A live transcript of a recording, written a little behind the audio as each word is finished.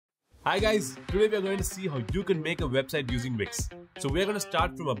Hi guys, today we are going to see how you can make a website using Wix. So we are going to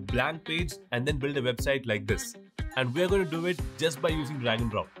start from a blank page and then build a website like this. And we are going to do it just by using drag and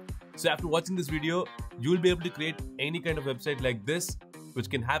drop. So after watching this video, you will be able to create any kind of website like this, which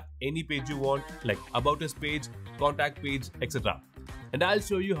can have any page you want, like About Us page, Contact page, etc. And I'll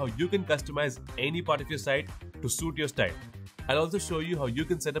show you how you can customize any part of your site to suit your style. I'll also show you how you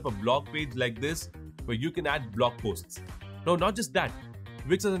can set up a blog page like this, where you can add blog posts. No, not just that.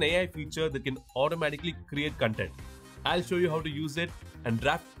 Wix has an AI feature that can automatically create content. I'll show you how to use it and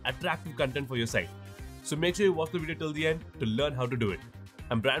draft attractive content for your site. So make sure you watch the video till the end to learn how to do it.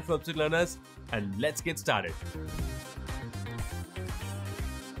 I'm Brian from Website Learners, and let's get started.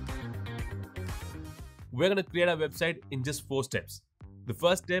 We're going to create our website in just 4 steps. The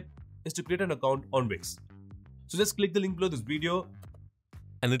first step is to create an account on Wix. So just click the link below this video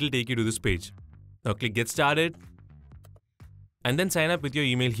and it'll take you to this page. Now click Get Started and then sign up with your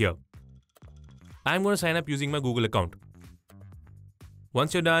email here. I'm going to sign up using my Google account.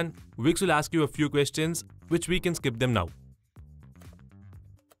 Once you're done, Wix will ask you a few questions, which we can skip them now.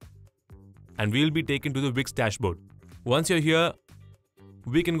 And we'll be taken to the Wix dashboard. Once you're here,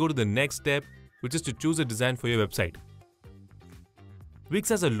 we can go to the next step, which is to choose a design for your website. Wix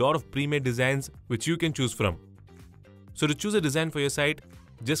has a lot of pre-made designs which you can choose from. So to choose a design for your site,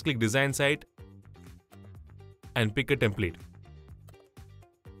 just click Design Site and pick a template.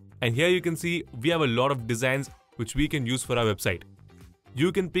 And here you can see we have a lot of designs which we can use for our website.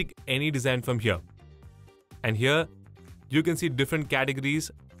 You can pick any design from here. And here you can see different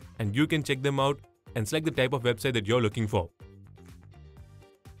categories and you can check them out and select the type of website that you're looking for.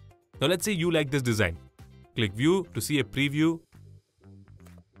 Now let's say you like this design. Click View to see a preview.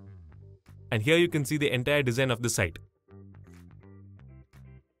 And here you can see the entire design of the site.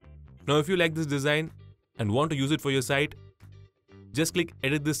 Now if you like this design and want to use it for your site, just click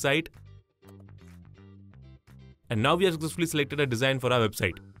Edit this site. And now we have successfully selected a design for our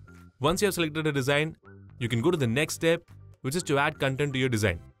website. Once you have selected a design, you can go to the next step, which is to add content to your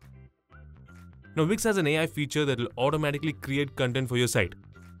design. Now Wix has an AI feature that will automatically create content for your site.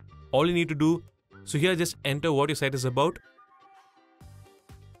 All you need to do, so here just enter what your site is about,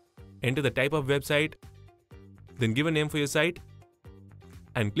 enter the type of website, then give a name for your site,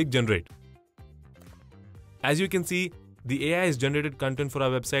 and click Generate. As you can see, the AI has generated content for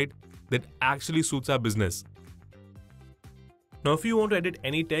our website that actually suits our business. Now if you want to edit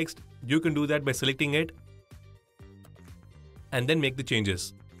any text, you can do that by selecting it and then make the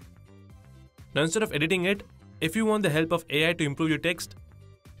changes. Now instead of editing it, if you want the help of AI to improve your text,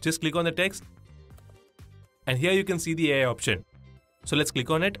 just click on the text and here you can see the AI option. So let's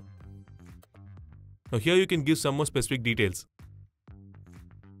click on it. Now here you can give some more specific details.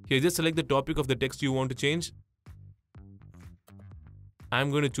 Here just select the topic of the text you want to change. I'm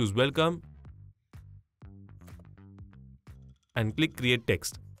going to choose Welcome and click Create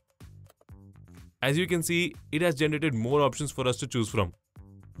Text. As you can see, it has generated more options for us to choose from.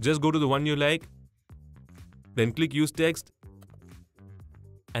 Just go to the one you like, then click Use Text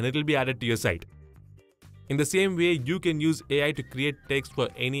and it will be added to your site. In the same way, you can use AI to create text for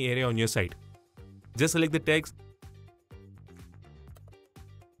any area on your site. Just select the text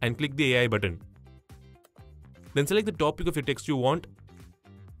and click the AI button. Then select the topic of your text you want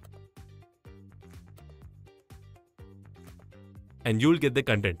and you will get the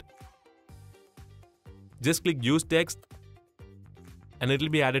content. Just click Use Text and it will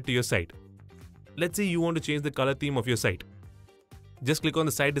be added to your site. Let's say you want to change the color theme of your site. Just click on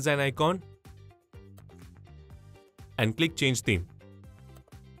the site design icon and click Change Theme.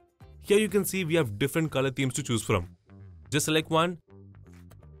 Here you can see we have different color themes to choose from. Just select one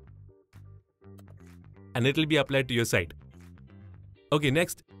and it will be applied to your site. Okay,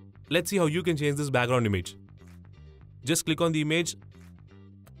 next, let's see how you can change this background image. Just click on the image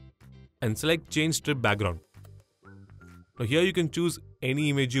and select Change Strip Background. Now here you can choose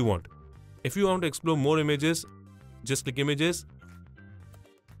any image you want. If you want to explore more images, just click Images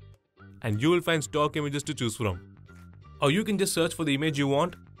and you will find stock images to choose from. Or you can just search for the image you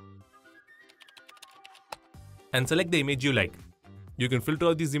want and select the image you like. You can filter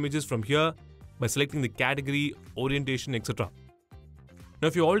out these images from here by selecting the category, orientation, etc. Now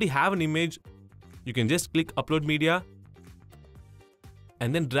if you already have an image, you can just click Upload Media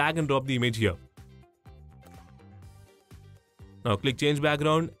and then drag and drop the image here. Now click Change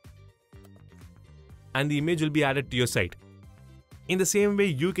Background and the image will be added to your site. In the same way,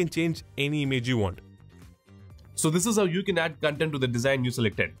 you can change any image you want. So this is how you can add content to the design you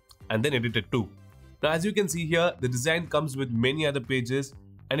selected and then edit it too. Now as you can see here, the design comes with many other pages,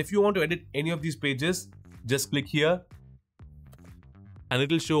 and if you want to edit any of these pages, just click here and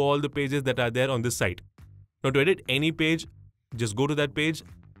it will show all the pages that are there on this site. Now to edit any page, just go to that page,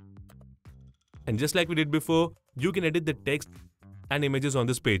 and just like we did before, you can edit the text and images on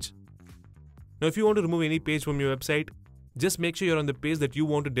this page. Now if you want to remove any page from your website, just make sure you're on the page that you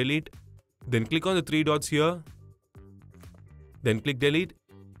want to delete, then click on the three dots here, then click delete,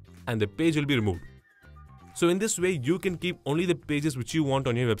 and the page will be removed. So in this way, you can keep only the pages which you want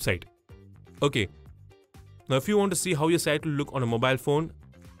on your website. Okay. Now if you want to see how your site will look on a mobile phone,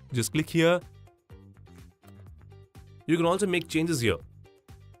 just click here. You can also make changes here.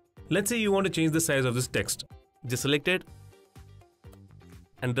 Let's say you want to change the size of this text. Just select it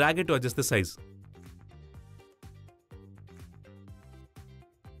and drag it to adjust the size.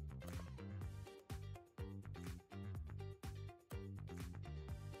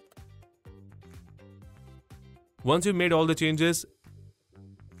 Once you've made all the changes,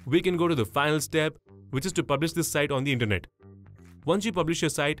 we can go to the final step, which is to publish this site on the internet. Once you publish your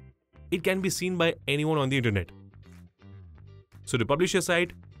site, it can be seen by anyone on the internet. So to publish your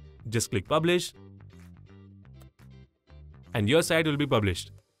site, just click publish, and your site will be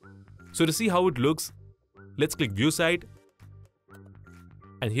published. So to see how it looks, let's click view site,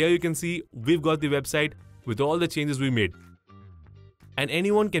 and here you can see we've got the website with all the changes we made. And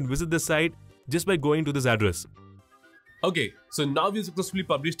anyone can visit the site just by going to this address. Okay, so now we've successfully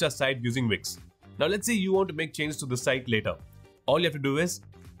published our site using Wix. Now let's say you want to make changes to the site later. All you have to do is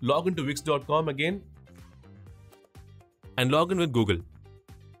log into Wix.com again and log in with Google.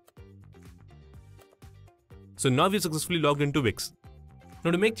 So now we've successfully logged into Wix. Now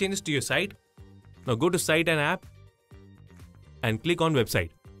to make changes to your site, now go to Site and App and click on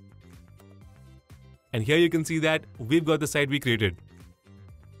Website. And here you can see that we've got the site we created.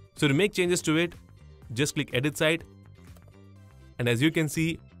 So to make changes to it, just click Edit Site. And as you can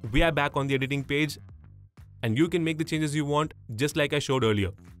see, we are back on the editing page, and you can make the changes you want just like I showed earlier.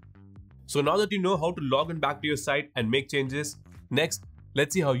 So now that you know how to log in back to your site and make changes, next,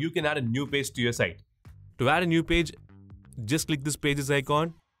 let's see how you can add a new page to your site. To add a new page, just click this pages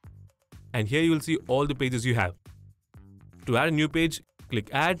icon, and here you will see all the pages you have. To add a new page, click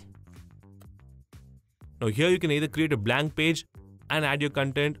Add. Now here you can either create a blank page and add your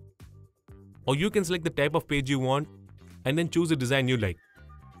content, or you can select the type of page you want and then choose the design you like.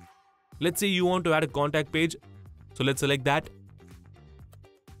 Let's say you want to add a contact page, so let's select that,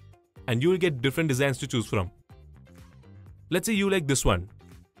 and you will get different designs to choose from. Let's say you like this one.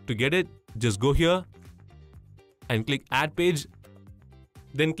 To get it, just go here and click Add Page,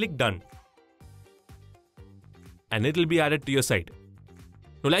 then click Done, and it will be added to your site.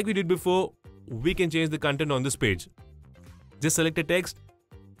 Now like we did before, we can change the content on this page. Just select a text,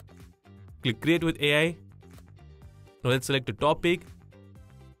 click Create with AI. Now let's select a topic,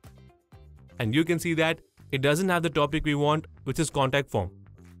 and you can see that it doesn't have the topic we want, which is contact form.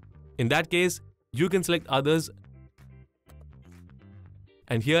 In that case, you can select others,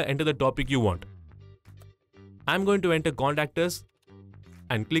 and here enter the topic you want. I'm going to enter Contact Us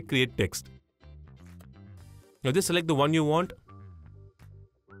and click Create Text. Now just select the one you want.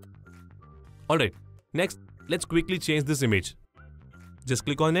 Alright, next let's quickly change this image. Just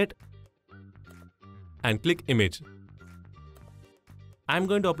click on it and click Image. I'm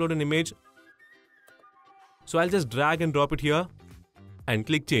going to upload an image, so I'll just drag and drop it here and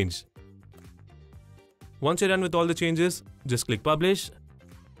click Change. Once you're done with all the changes, just click Publish.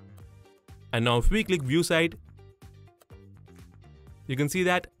 And now if we click View Site, you can see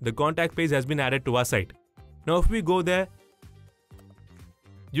that the contact page has been added to our site. Now if we go there,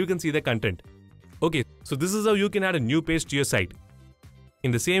 you can see the content. Okay, so this is how you can add a new page to your site.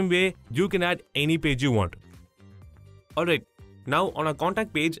 In the same way, you can add any page you want. Alright, now on our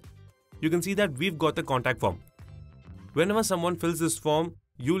contact page, you can see that we've got the contact form. Whenever someone fills this form,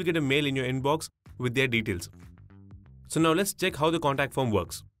 you will get a mail in your inbox with their details. So now let's check how the contact form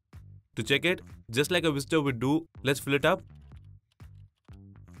works. To check it, just like a visitor would do, let's fill it up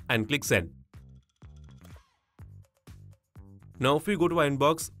and click Send. Now if we go to our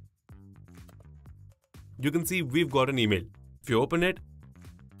inbox, you can see we've got an email. If you open it,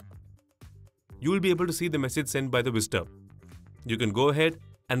 you will be able to see the message sent by the visitor. You can go ahead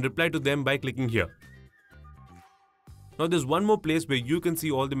and reply to them by clicking here. Now there's one more place where you can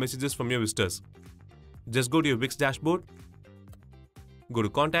see all the messages from your visitors. Just go to your Wix dashboard, go to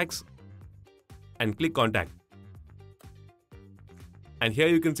Contacts, and click Contact. And here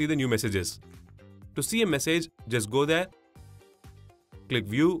you can see the new messages. To see a message, just go there, click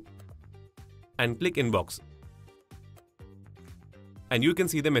View, and click Inbox. And you can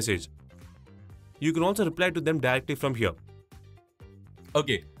see the message. You can also reply to them directly from here.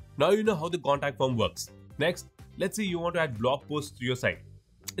 Okay, now you know how the contact form works. Next, let's say you want to add blog posts to your site.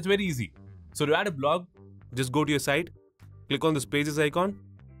 It's very easy. So to add a blog, just go to your site, click on this pages icon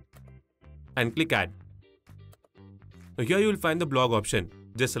and click add. Now here you will find the blog option.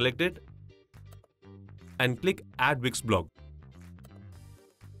 Just select it and click add Wix blog.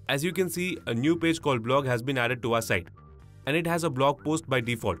 As you can see, a new page called blog has been added to our site and it has a blog post by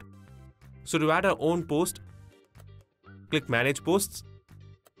default. So to add our own post, click manage posts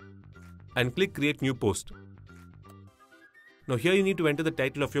and click create new post. Now here you need to enter the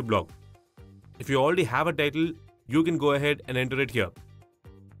title of your blog. If you already have a title, you can go ahead and enter it here.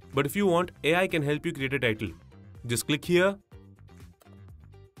 But if you want, AI can help you create a title. Just click here,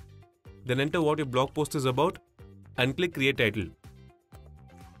 then enter what your blog post is about and click create title.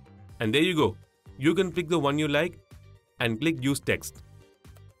 And there you go. You can pick the one you like and click use text.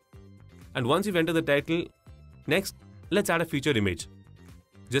 And once you've entered the title, next, let's add a featured image.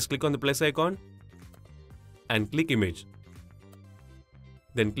 Just click on the plus icon and click image.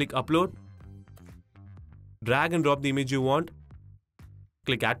 Then click upload. Drag and drop the image you want.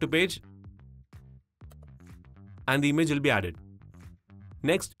 Click add to page. And the image will be added.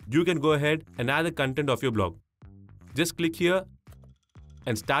 Next, you can go ahead and add the content of your blog. Just click here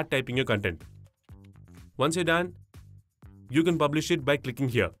and start typing your content. Once you're done, you can publish it by clicking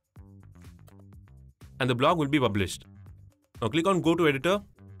here. And the blog will be published. Now click on go to editor.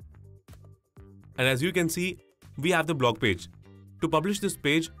 And as you can see, we have the blog page. To publish this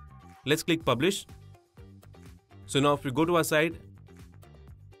page, let's click publish. So now if we go to our site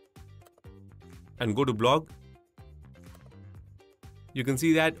and go to blog, you can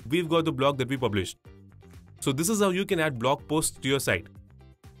see that we've got the blog that we published. So this is how you can add blog posts to your site.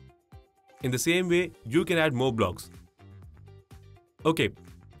 In the same way, you can add more blogs. Okay,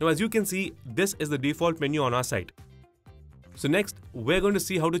 now as you can see, this is the default menu on our site. So next, we're going to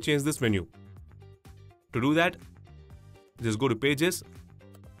see how to change this menu. To do that, just go to pages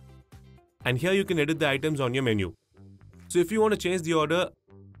and here you can edit the items on your menu. So if you want to change the order,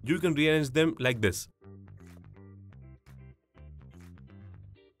 you can rearrange them like this.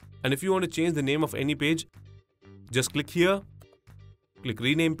 And if you want to change the name of any page, just click here, click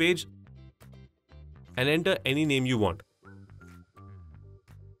rename page and enter any name you want.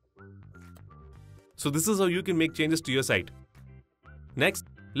 So this is how you can make changes to your site. Next,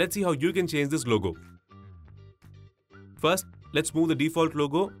 let's see how you can change this logo. First, let's move the default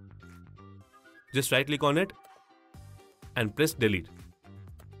logo. Just right click on it and press delete.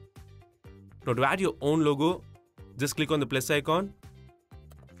 Now to add your own logo, just click on the plus icon,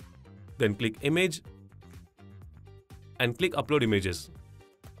 then click image and click upload images.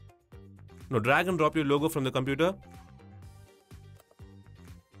 Now drag and drop your logo from the computer,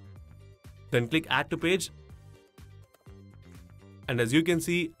 then click add to page, and as you can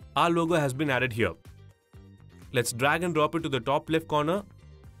see, our logo has been added here. Let's drag and drop it to the top left corner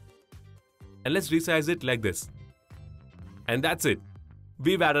and let's resize it like this. And that's it.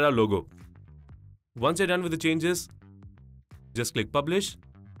 We've added our logo. Once you're done with the changes, just click publish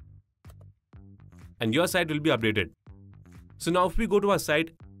and your site will be updated. So now if we go to our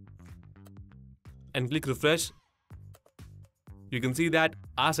site and click refresh, you can see that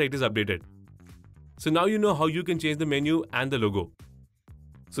our site is updated. So now you know how you can change the menu and the logo.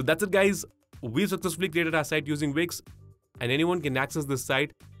 So that's it guys. We've successfully created our site using Wix and anyone can access this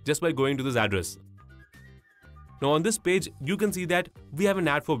site just by going to this address. Now on this page, you can see that we have an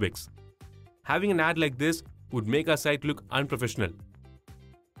ad for Wix. Having an ad like this would make our site look unprofessional.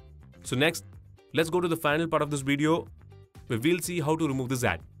 So next, let's go to the final part of this video where we'll see how to remove this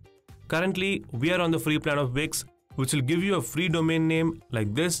ad. Currently, we are on the free plan of Wix, which will give you a free domain name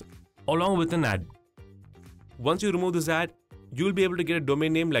like this along with an ad. Once you remove this ad, you'll be able to get a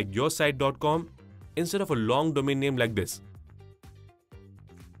domain name like yoursite.com instead of a long domain name like this.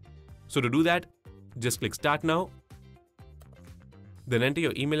 So to do that, just click start now, then enter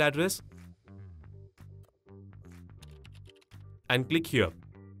your email address and click here.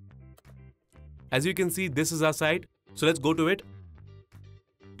 As you can see, this is our site. So let's go to it.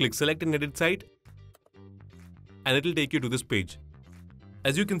 Click select and edit site and it will take you to this page.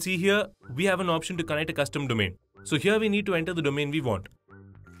 As you can see here, we have an option to connect a custom domain. So here we need to enter the domain we want.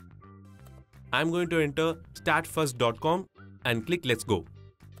 I'm going to enter 𝗧𝗯𝗹𝗲.com and click let's go.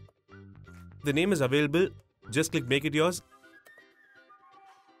 The name is available, just click make it yours.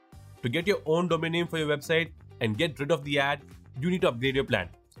 To get your own domain name for your website and get rid of the ad, you need to upgrade your plan.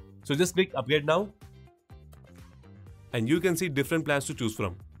 So just click upgrade now. And you can see different plans to choose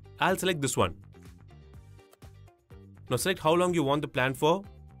from. I'll select this one. Now select how long you want the plan for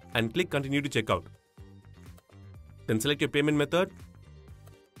and click continue to checkout. Then select your payment method,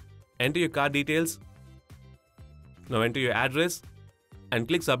 enter your card details Now enter your address and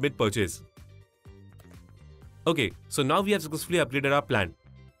click submit purchase. Okay, so now we have successfully upgraded our plan.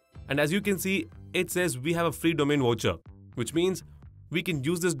 And as you can see, it says we have a free domain voucher, which means we can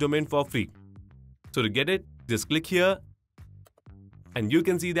use this domain for free. So to get it, just click here and you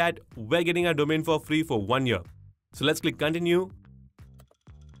can see that we're getting our domain for free for 1 year. So let's click continue.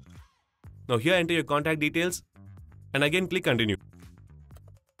 Now here enter your contact details and again click continue.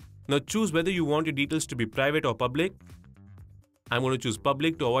 Now choose whether you want your details to be private or public. I'm going to choose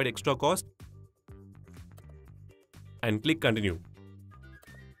public to avoid extra cost. And click continue.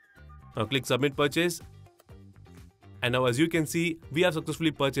 Now click submit purchase. And now as you can see, we have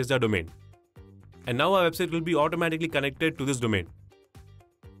successfully purchased our domain. And now our website will be automatically connected to this domain.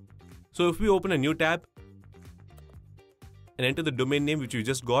 So if we open a new tab and enter the domain name which we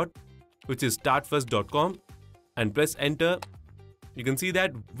just got, which is 𝗧𝗯𝗹𝗲.com, and press enter, you can see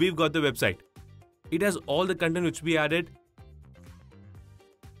that we've got the website. It has all the content which we added.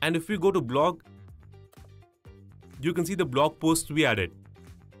 And if we go to blog, you can see the blog posts we added.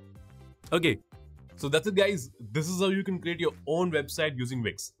 Okay, so that's it guys. This is how you can create your own website using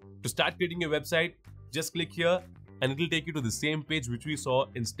Wix. To start creating your website, just click here and it will take you to the same page which we saw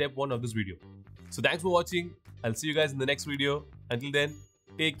in step 1 of this video. So thanks for watching. I'll see you guys in the next video. Until then,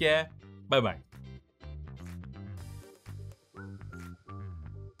 take care. Bye bye.